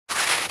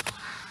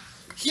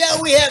Here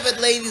we have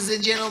it, ladies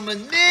and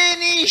gentlemen.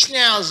 Mini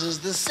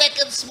Schnauzers, the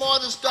second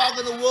smartest dog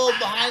in the world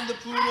behind the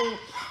poodle.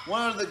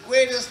 One of the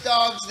greatest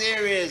dogs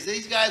there is.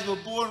 These guys were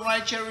born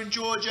right here in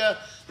Georgia.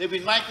 They've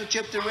been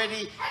microchipped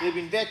already. They've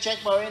been vet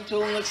checked by our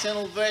internal and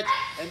external vet.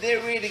 And they're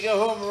ready to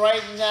go home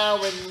right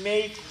now and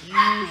make you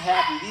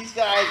happy. These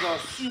guys are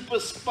super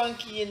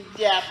spunky and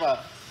dapper.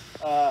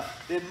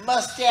 Their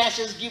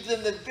mustaches give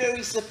them the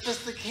very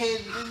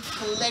sophisticated,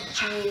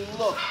 intellectual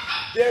look.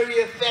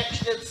 Very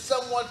affectionate,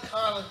 somewhat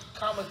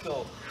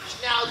comical.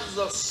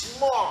 Schnauzers are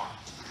smart,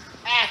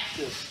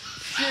 active,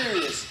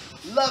 curious,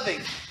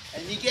 loving,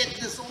 and you get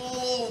this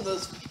all in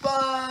this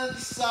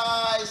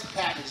fun-sized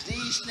package.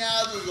 These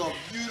Schnauzers are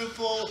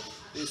beautiful.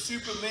 They're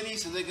super mini,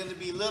 so they're going to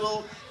be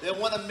little. They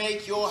want to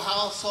make your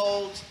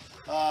household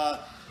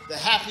the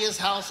happiest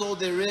household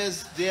there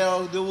is. They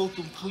will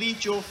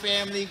complete your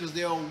family because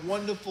they are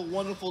wonderful,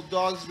 wonderful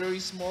dogs, very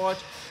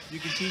smart. You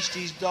can teach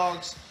these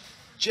dogs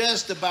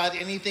just about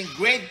anything.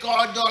 Great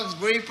guard dogs,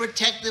 very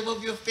protective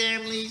of your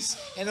families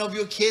and of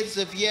your kids.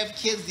 If you have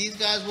kids, these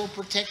guys will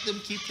protect them,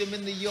 keep them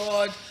in the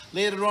yard.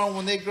 Later on,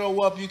 when they grow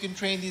up, you can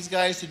train these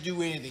guys to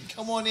do anything.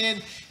 Come on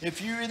in.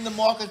 If you're in the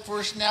market for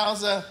a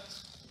Schnauzer,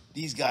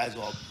 these guys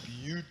are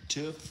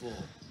beautiful.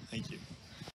 Thank you.